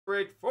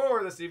break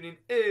for this evening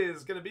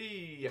is going to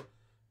be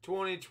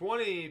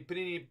 2020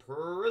 Panini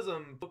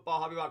Prizm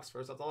Football Hobby Box.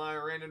 First off the line,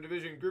 random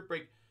division group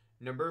break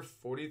number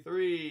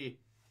 43.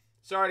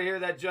 Sorry to hear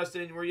that,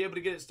 Justin. Were you able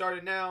to get it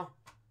started now?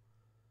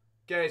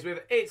 Okay, so we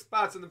have 8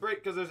 spots in the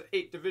break because there's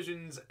 8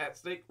 divisions at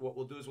stake. What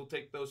we'll do is we'll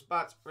take those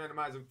spots,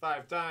 randomize them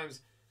 5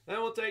 times. Then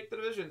we'll take the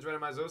divisions,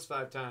 randomize those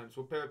 5 times.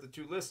 We'll pair up the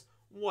 2 lists.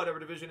 Whatever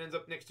division ends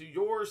up next to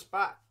your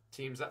spot,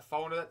 teams that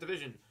fall into that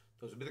division,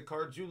 those will be the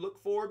cards you look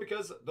for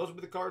because those will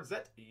be the cards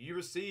that you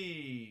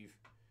receive.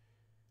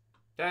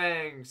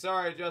 Dang,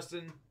 sorry,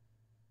 Justin.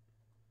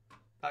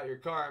 About your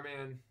car,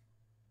 man.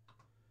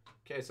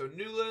 Okay, so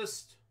new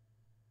list.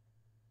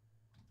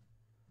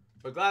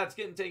 But glad it's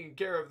getting taken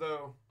care of,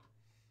 though.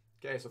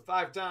 Okay, so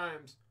 5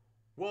 times.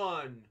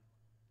 1,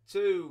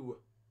 2,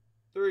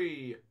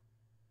 3,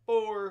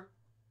 4,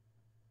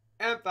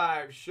 and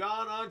 5.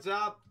 Sean on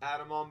top,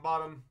 Adam on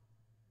bottom.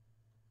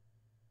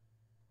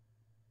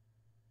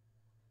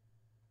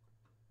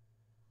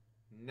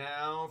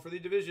 Now for the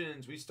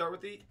divisions. We start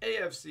with the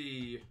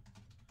AFC.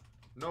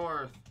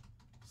 North,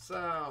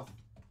 South,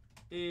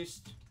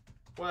 East,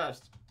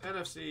 West.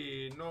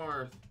 NFC,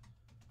 North,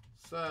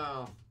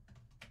 South,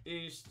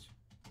 East,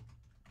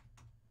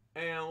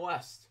 and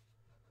West.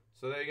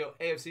 So there you go.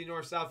 AFC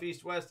North, South,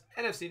 East, West.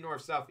 NFC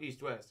North, South,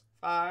 East, West.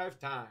 5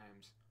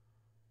 times.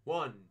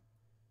 1,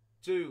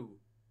 2,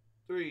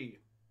 3,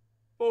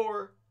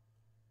 4,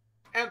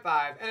 and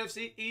 5.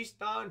 NFC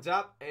East on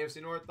top.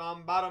 AFC North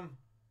on bottom.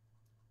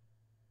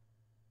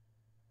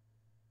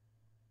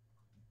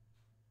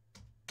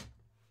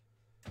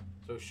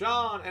 So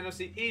Sean,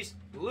 NFC East.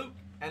 Luke,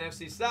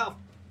 NFC South.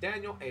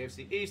 Daniel,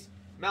 AFC East.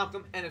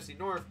 Malcolm, NFC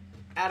North.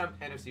 Adam,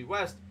 NFC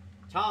West.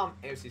 Tom,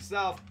 AFC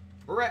South.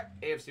 Brett,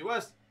 AFC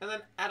West. And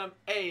then Adam,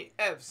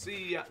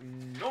 AFC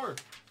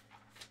North.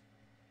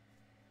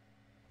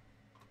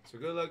 So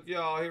good luck,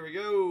 y'all. Here we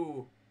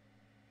go.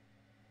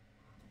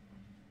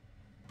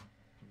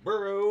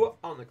 Burrow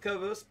on the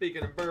cover.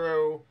 Speaking of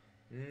Burrow,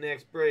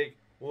 next break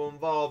will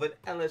involve an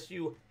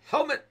LSU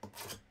helmet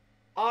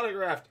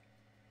autographed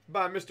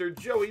by Mr.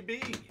 Joey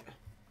B.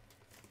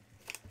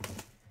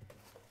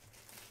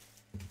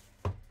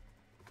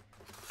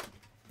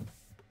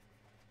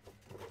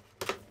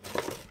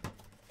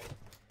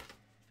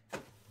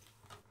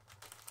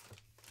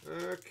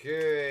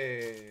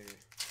 Okay.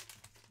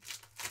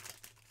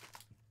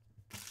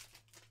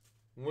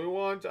 We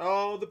want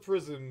all the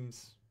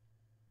Prizms.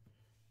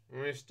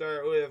 We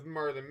start with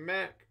Marlon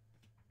Mack,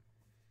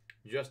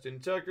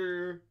 Justin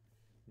Tucker,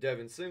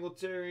 Devin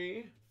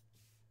Singletary.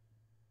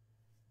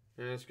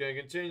 And it's going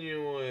to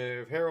continue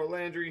with Harold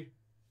Landry,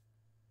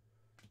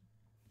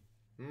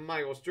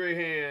 Michael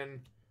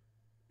Strahan,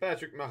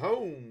 Patrick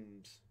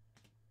Mahomes,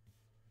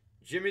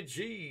 Jimmy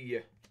G,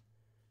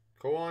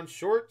 Coan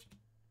Short,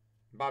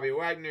 Bobby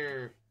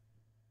Wagner.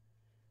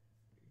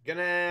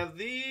 Gonna have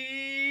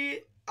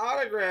the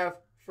autograph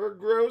for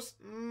Gross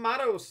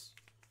Matos,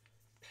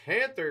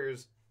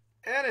 Panthers,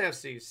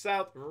 NFC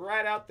South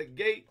right out the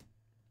gate.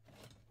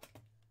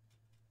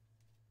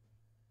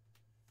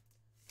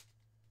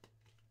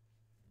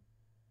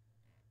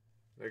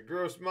 The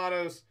Gross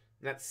Matos,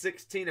 and that's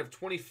 16 of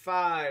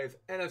 25.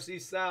 NFC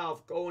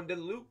South going to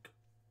Luke.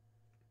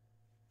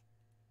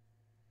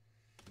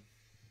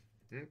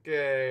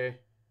 Okay.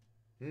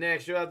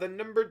 Next, you have the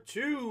number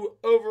 2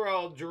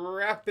 overall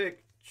draft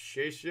pick,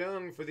 Chase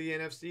Young for the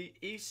NFC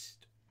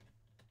East.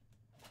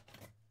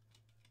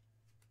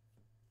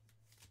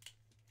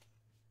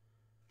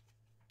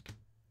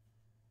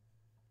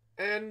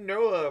 And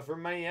Noah for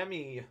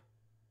Miami.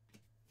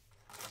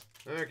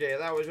 Okay,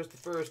 that was just the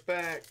first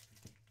pack.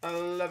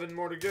 11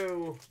 more to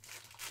go.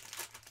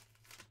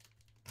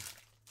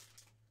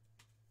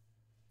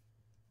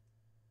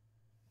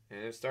 And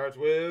it starts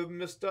with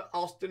Mr.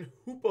 Austin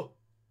Hooper,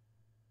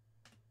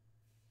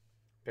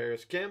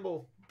 Paris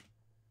Campbell,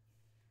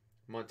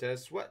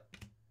 Montez Sweat,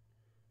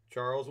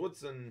 Charles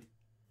Woodson,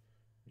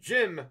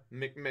 Jim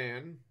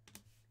McMahon,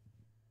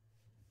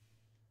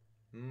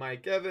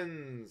 Mike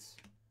Evans,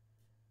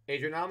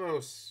 Adrian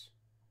Amos,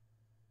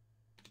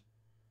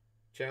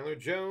 Chandler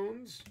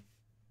Jones.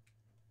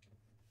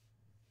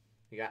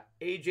 You got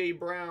A.J.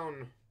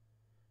 Brown,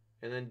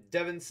 and then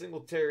Devin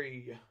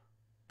Singletary.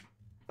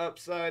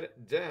 Upside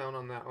down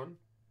on that one.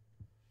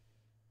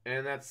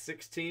 And that's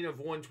 16 of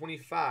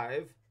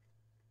 125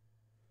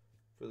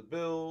 for the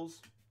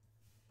Bills.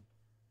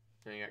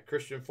 And you got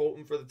Christian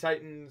Fulton for the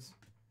Titans.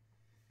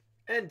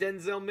 And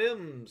Denzel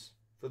Mims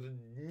for the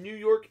New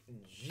York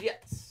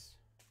Jets.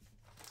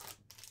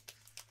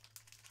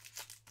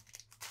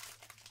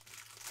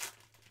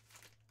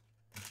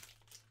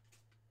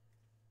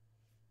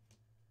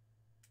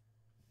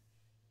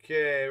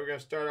 Okay, we're going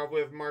to start off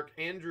with Mark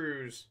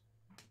Andrews,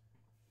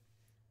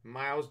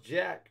 Miles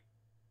Jack,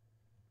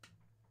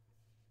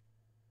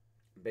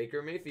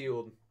 Baker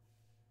Mayfield,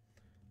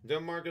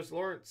 DeMarcus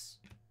Lawrence,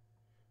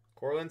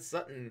 Cortland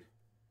Sutton,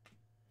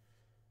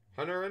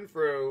 Hunter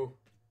Renfrow,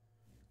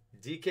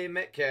 DK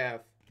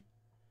Metcalf,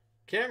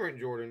 Cameron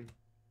Jordan,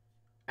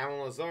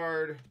 Alan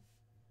Lazard,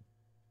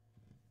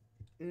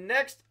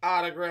 next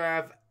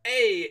autograph,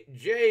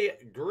 A.J.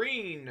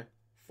 Green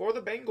for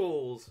the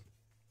Bengals.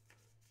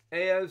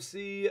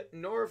 AFC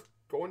North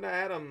going to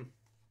Adam.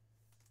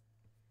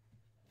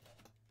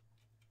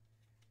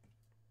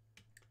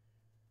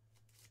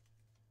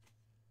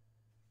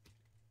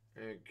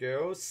 There you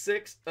go.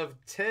 6 of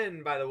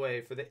 10, by the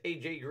way, for the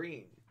A.J.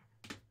 Green.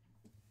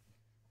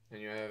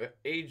 And you have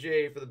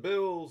A.J. for the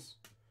Bills.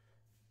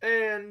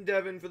 And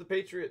Devin for the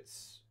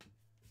Patriots.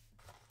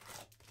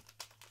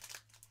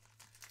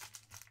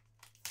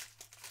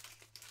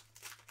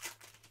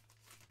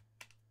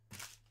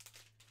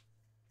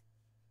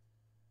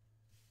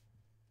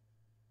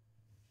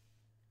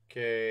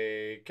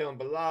 Okay, Kellen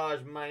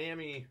Balaj,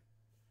 Miami.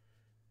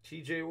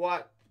 T.J.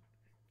 Watt.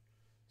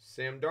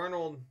 Sam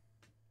Darnold.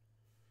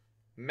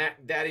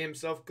 Mac Daddy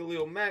himself,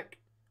 Khalil Mack.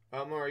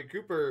 Amari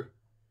Cooper.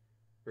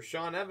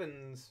 Rashaan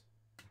Evans.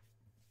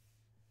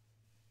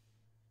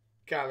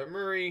 Kyler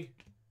Murray.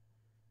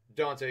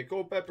 Dante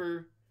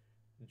Culpepper.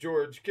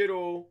 George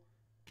Kittle.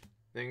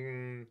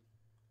 Then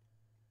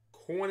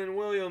Quinnen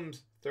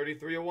Williams.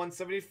 33 of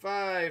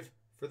 175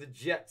 for the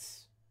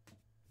Jets.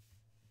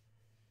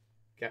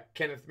 Got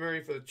Kenneth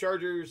Murray for the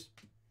Chargers.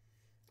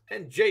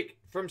 And Jake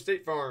from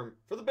State Farm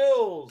for the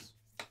Bills.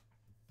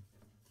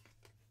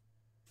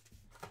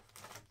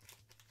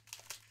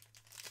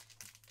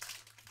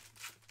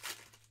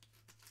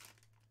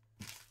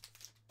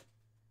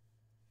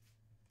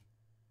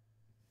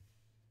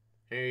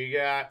 Here you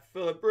got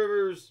Phillip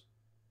Rivers,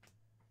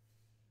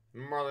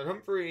 Marlon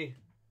Humphrey,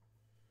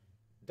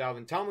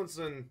 Dalvin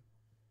Tomlinson,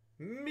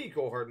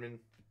 Mecole Hardman,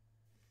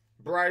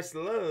 Bryce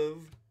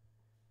Love,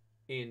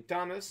 Ian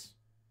Thomas,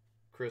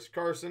 Chris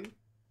Carson,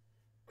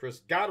 Chris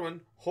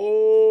Godwin.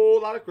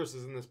 Whole lot of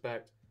Chris's in this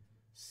pack.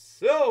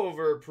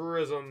 Silver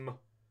Prizm,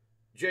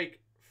 Jake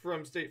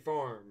from State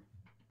Farm.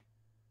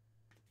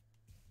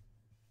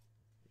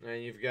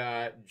 And you've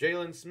got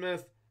Jalen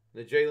Smith.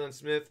 The Jalen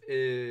Smith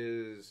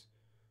is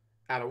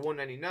out of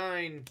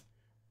 199.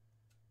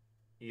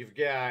 You've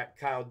got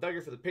Kyle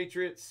Duggar for the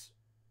Patriots.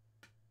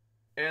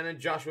 And then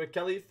Joshua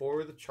Kelly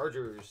for the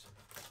Chargers.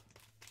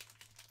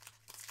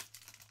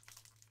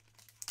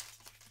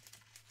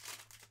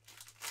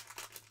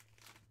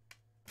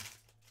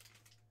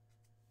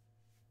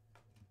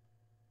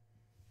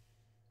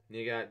 And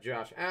you got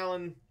Josh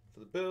Allen for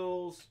the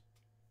Bills.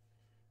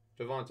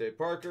 Devontae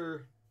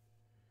Parker.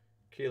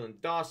 Keelan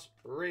Doss,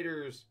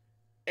 Raiders.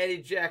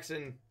 Eddie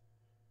Jackson.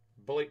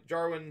 Blake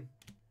Jarwin.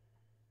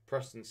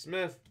 Preston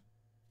Smith.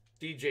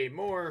 DJ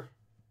Moore.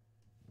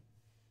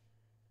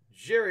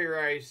 Jerry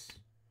Rice.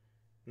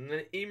 And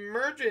then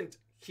emergent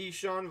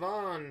Keyshawn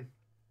Vaughn.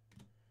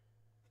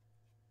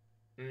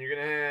 And you're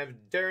going to have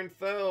Darren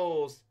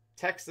Fells,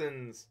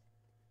 Texans.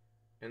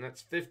 And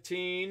that's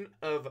 15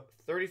 of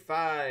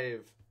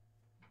 35.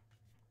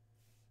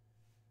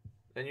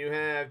 Then you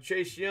have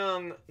Chase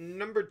Young,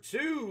 number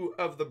 2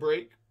 of the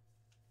break.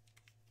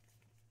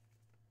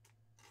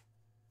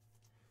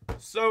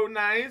 So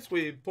nice,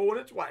 we pulled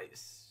it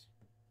twice.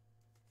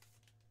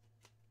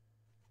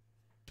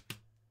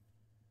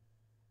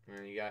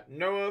 And you got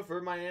Noah for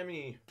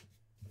Miami.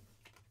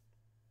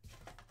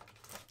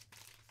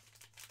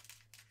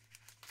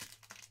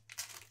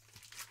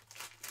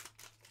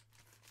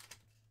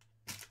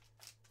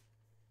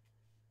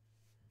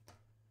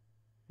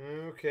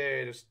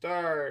 Okay, to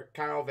start,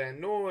 Kyle Van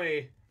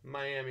Noy,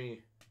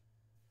 Miami.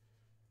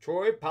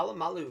 Troy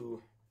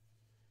Polamalu.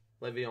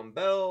 Le'Veon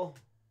Bell.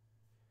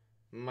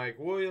 Mike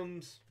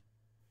Williams.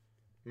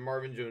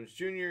 Marvin Jones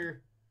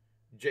Jr.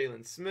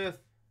 Jalen Smith.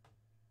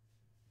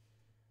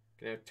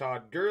 Gonna have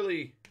Todd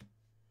Gurley.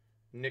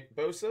 Nick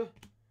Bosa.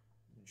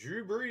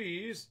 Drew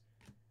Brees.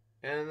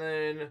 And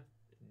then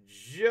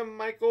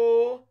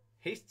Jermichael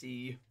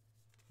Hasty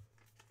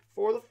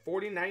for the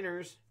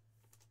 49ers.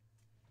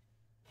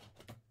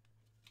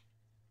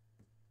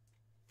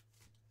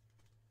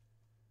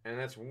 And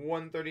that's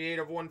 138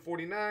 of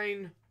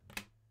 149.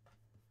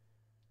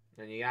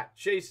 And you got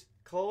Chase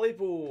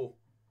Claypool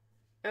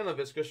and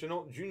Laviska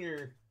Shenault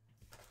Jr.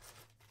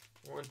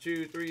 1,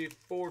 2, 3,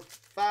 4,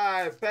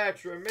 5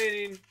 packs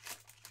remaining.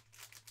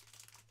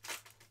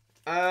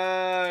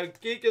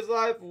 Geek is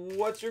live.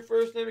 What's your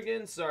first name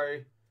again?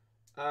 Sorry.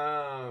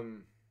 I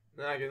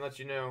can let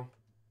you know.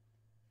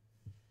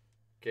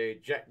 Okay,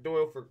 Jack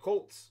Doyle for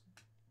Colts.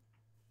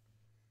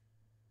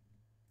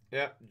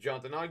 Yep,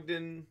 Jonathan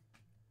Ogden.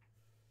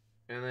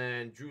 And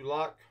then Drew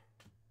Lock,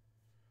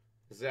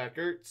 Zach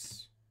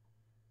Ertz,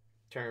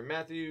 Tyrann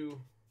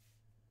Mathieu,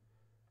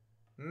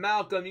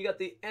 Malcolm, you got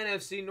the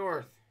NFC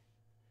North.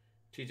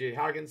 TJ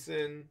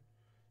Hawkinson,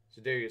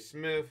 Za'Darius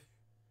Smith,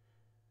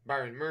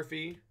 Byron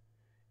Murphy,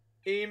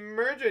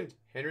 emergent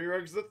Henry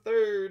Ruggs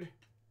III,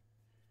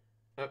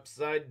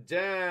 upside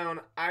down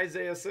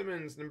Isaiah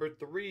Simmons, number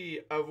 3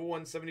 of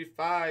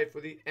 175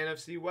 for the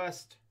NFC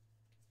West.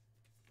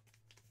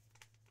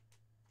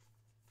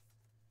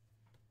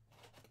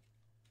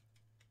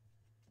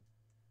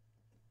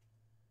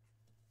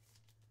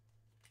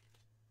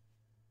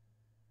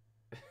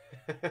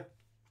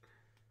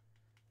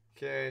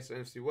 Okay, so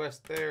NFC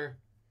West there.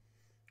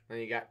 And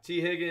you got T.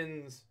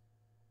 Higgins.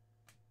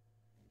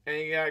 And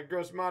you got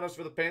Gross Matos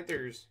for the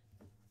Panthers.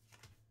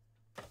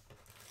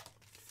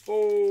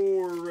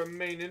 4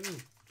 remaining.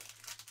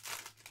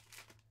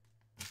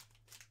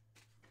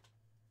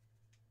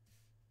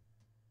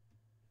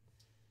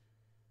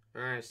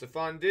 All right,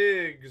 Stephon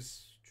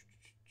Diggs.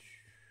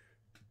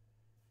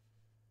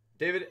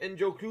 David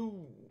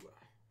Njoku.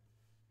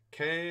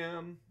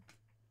 Cam.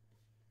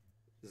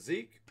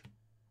 Zeke.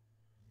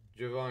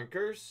 Javon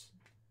Curse.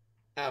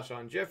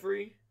 Alshon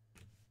Jeffrey.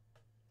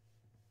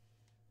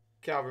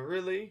 Calvin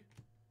Ridley.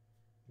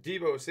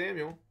 Deebo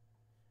Samuel.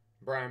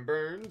 Brian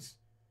Burns.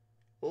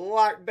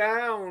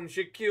 Lockdown.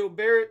 Shaquille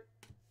Barrett.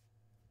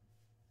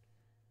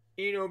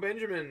 Eno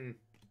Benjamin.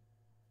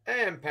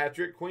 And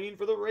Patrick Queen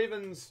for the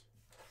Ravens.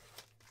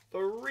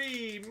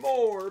 3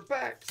 more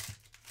packs.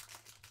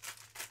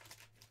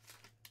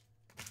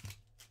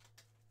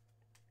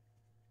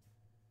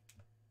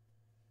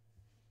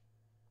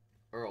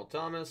 Earl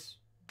Thomas.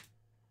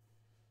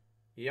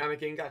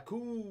 Yannick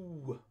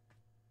Ngakoue.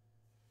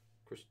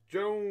 Chris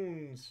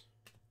Jones.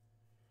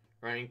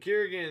 Ryan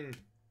Kerrigan.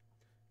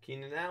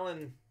 Keenan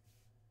Allen.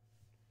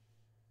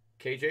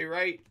 KJ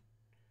Wright.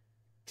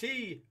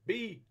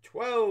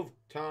 TB12.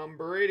 Tom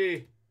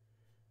Brady.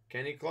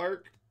 Kenny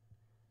Clark.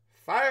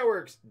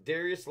 Fireworks.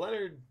 Darius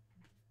Leonard.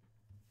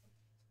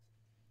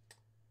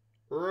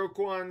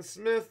 Roquan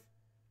Smith.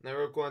 Now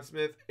Roquan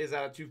Smith is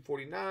out of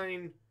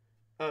 249.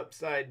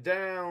 Upside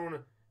down.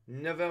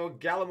 Neville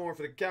Gallimore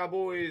for the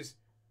Cowboys.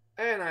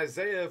 And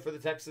Isaiah for the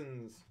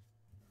Texans.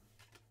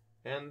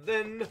 And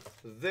then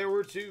there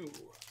were 2.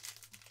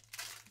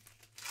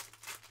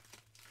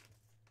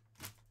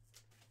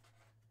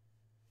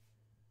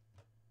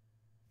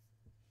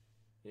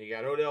 You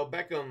got Odell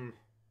Beckham.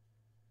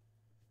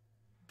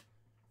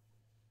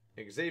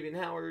 Xavier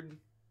Howard.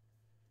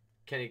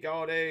 Kenny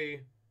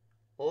Galladay.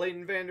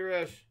 Leighton Vander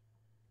Esch.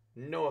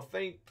 Noah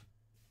Fant.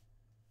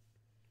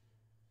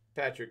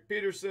 Patrick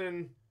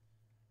Peterson.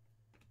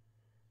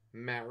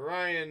 Matt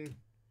Ryan.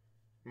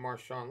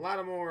 Marshawn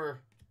Lattimore.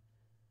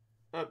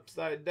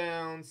 Upside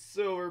down.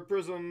 Silver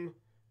Prizm.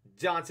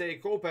 Dante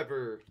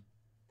Culpepper.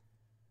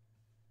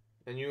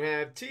 And you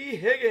have T.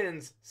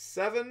 Higgins.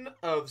 7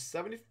 of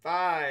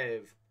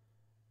 75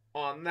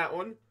 on that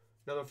one.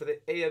 Another for the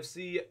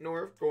AFC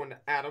North going to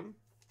Adam.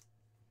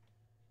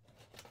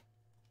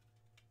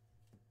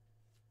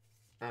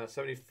 Out of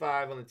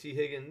 75 on the T.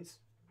 Higgins.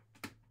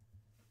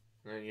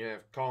 And then you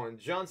have Colin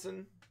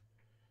Johnson.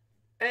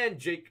 And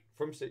Jake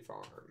from State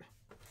Farm.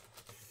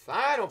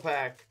 Final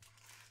pack.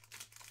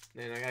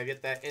 And I got to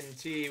get that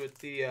NT with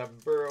the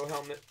Burrow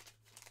helmet.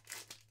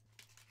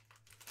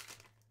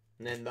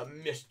 And then the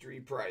mystery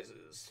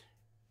prizes.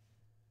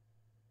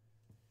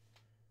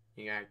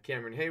 You got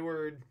Cameron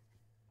Hayward.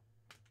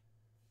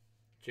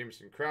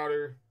 Jameson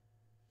Crowder.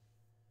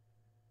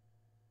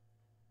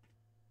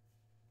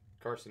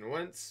 Carson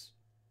Wentz.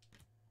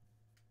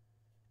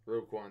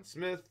 Roquan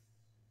Smith.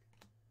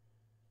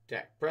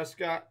 Dak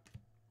Prescott.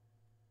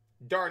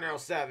 Darnell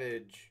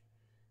Savage.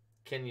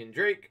 Kenyon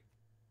Drake.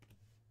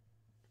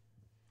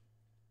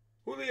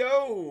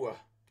 Julio.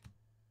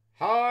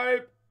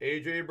 Hype.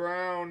 AJ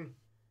Brown.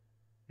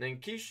 Then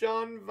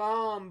Keyshawn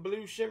Vaughn.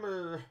 Blue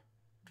Shimmer.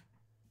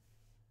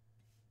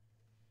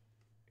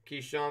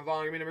 Keyshawn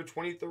Vaughn going to be number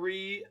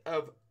 23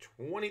 of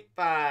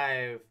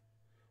 25.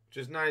 Which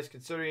is nice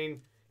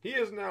considering he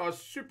is now a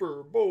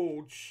Super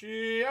Bowl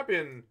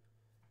champion.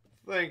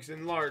 Thanks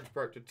in large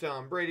part to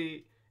Tom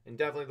Brady. And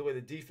definitely the way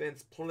the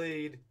defense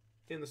played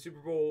in the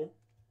Super Bowl.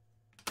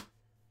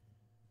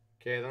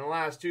 Okay, then the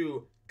last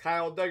 2.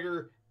 Kyle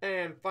Duggar.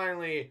 And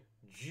finally,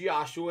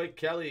 Joshua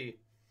Kelly.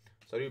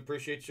 So I do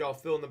appreciate y'all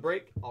filling the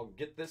break. I'll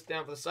get this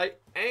down for the site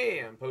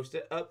and post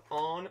it up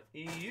on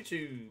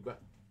YouTube.